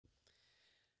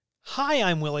Hi,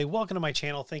 I'm Willie. Welcome to my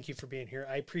channel. Thank you for being here.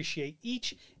 I appreciate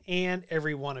each and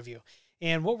every one of you.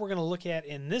 And what we're going to look at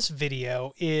in this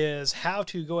video is how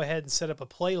to go ahead and set up a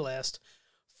playlist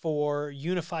for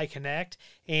UniFi Connect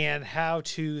and how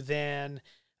to then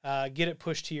get it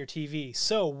pushed to your TV.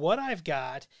 So what I've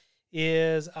got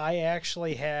is I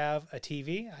actually have a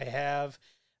TV. I have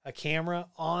a camera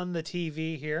on the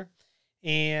TV here,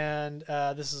 and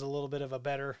this is a little bit of a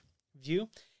better view.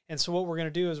 And so what we're going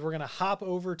to do is we're going to hop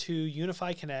over to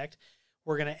UniFi Connect.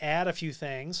 We're going to add a few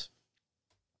things,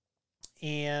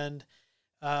 and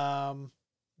then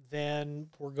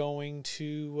we're going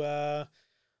to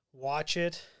watch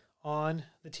it on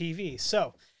the TV.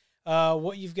 So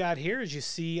what you've got here is, you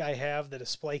see I have the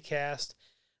DisplayCast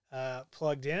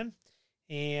plugged in,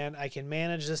 and I can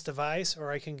manage this device, or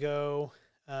I can go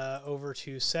over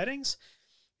to settings.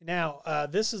 Now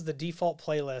this is the default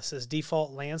playlist, this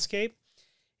default landscape.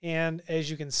 And as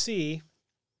you can see,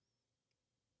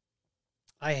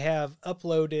 I have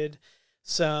uploaded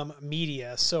some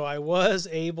media. So I was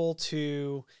able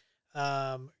to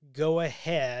go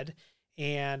ahead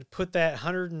and put that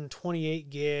 128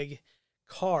 gig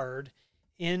card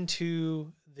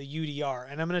into the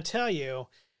UDR. And I'm going to tell you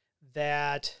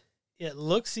that it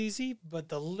looks easy, but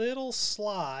the little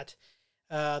slot,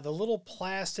 the little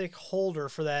plastic holder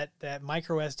for that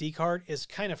micro SD card is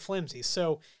kind of flimsy.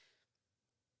 So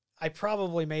I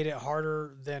probably made it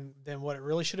harder than what it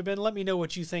really should have been. Let me know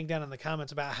what you think down in the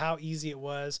comments about how easy it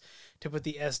was to put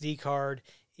the SD card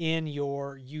in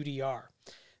your UDR.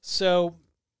 So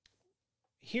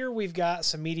here we've got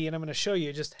some media, and I'm going to show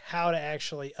you just how to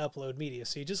actually upload media.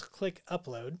 So you just click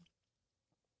upload,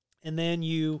 and then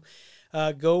you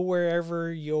go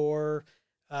wherever your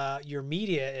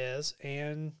media is,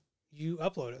 and you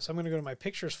upload it. So I'm going to go to my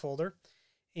pictures folder,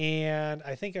 and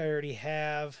I think I already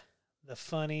have the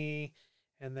funny,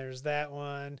 and there's that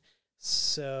one.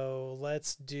 So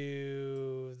let's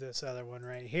do this other one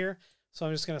right here. So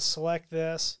I'm just going to select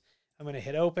this. I'm going to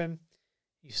hit open.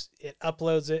 It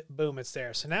uploads it. Boom, it's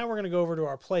there. So now we're going to go over to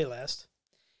our playlist,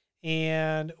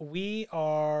 and we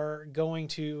are going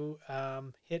to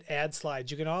hit add slides.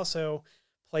 You can also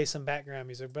play some background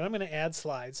music, but I'm going to add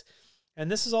slides. And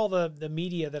this is all the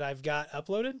media that I've got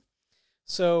uploaded.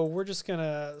 So we're just going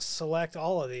to select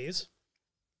all of these.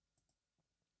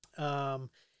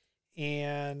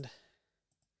 And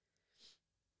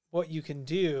what you can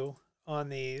do on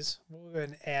these, we'll go ahead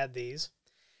and add these.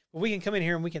 But we can come in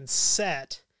here and we can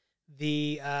set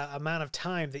the amount of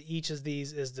time that each of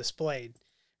these is displayed,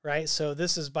 right? So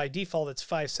this is by default, it's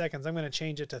 5 seconds. I'm going to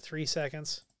change it to 3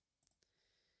 seconds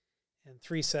and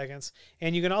 3 seconds.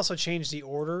 And you can also change the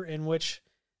order in which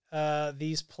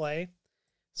these play.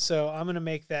 So I'm going to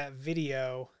make that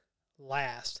video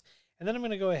last. And then I'm going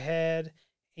to go ahead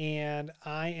and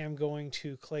I am going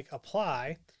to click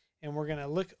apply, and we're going to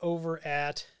look over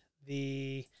at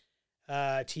the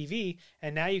TV,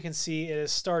 and now you can see it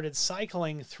has started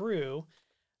cycling through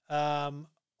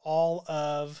all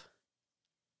of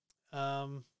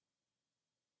the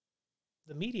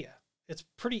media. It's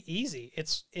pretty easy.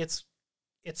 It's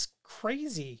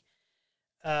crazy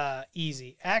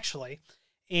easy, actually.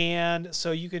 And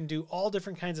so you can do all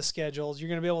different kinds of schedules. You're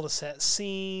going to be able to set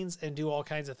scenes and do all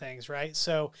kinds of things, right?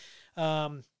 So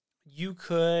you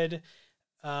could,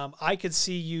 I could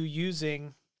see you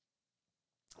using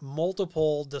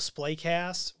multiple display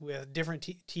casts with different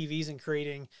TVs and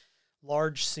creating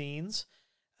large scenes.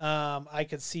 I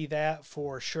could see that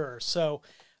for sure. So,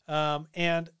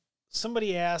 and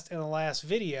somebody asked in the last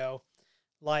video,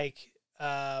 like,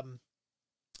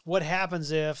 what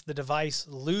happens if the device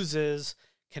loses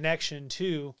connection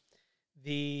to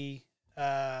the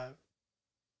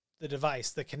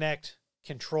device, the Connect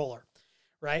controller,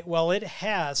 right? Well, it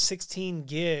has 16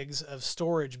 gigs of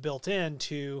storage built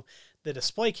into the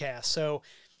DisplayCast. So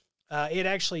it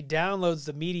actually downloads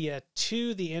the media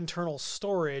to the internal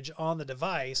storage on the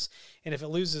device. And if it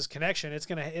loses connection, it's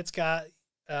got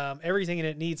everything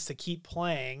it needs to keep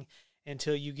playing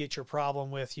until you get your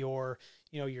problem with your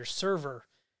server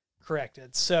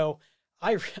corrected. So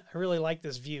I really like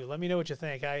this view. Let me know what you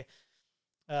think.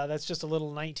 That's just a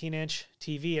little 19-inch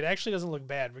TV. It actually doesn't look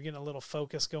bad. We're getting a little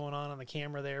focus going on the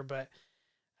camera there, but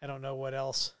I don't know what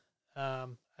else I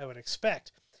would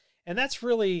expect. And that's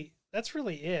really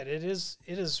it. It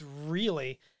is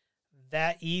really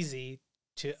that easy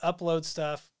to upload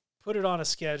stuff, put it on a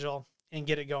schedule, and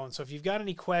get it going. So if you've got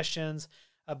any questions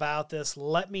about this,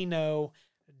 let me know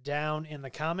down in the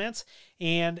comments,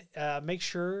 and make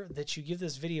sure that you give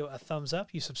this video a thumbs up,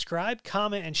 you subscribe,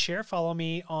 comment, and share. Follow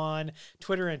me on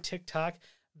Twitter and TikTok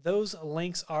Those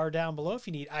links are down below. If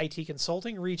you need IT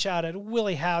consulting, reach out at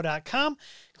williehowe.com.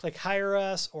 Click Hire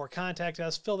Us or Contact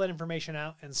Us. Fill that information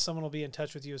out, and someone will be in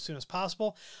touch with you as soon as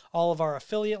possible. All of our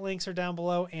affiliate links are down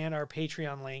below, and our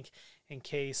Patreon link in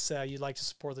case you'd like to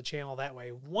support the channel that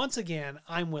way. Once again,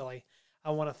 I'm Willie. I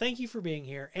want to thank you for being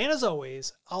here, and as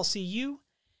always, I'll see you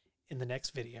in the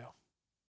next video.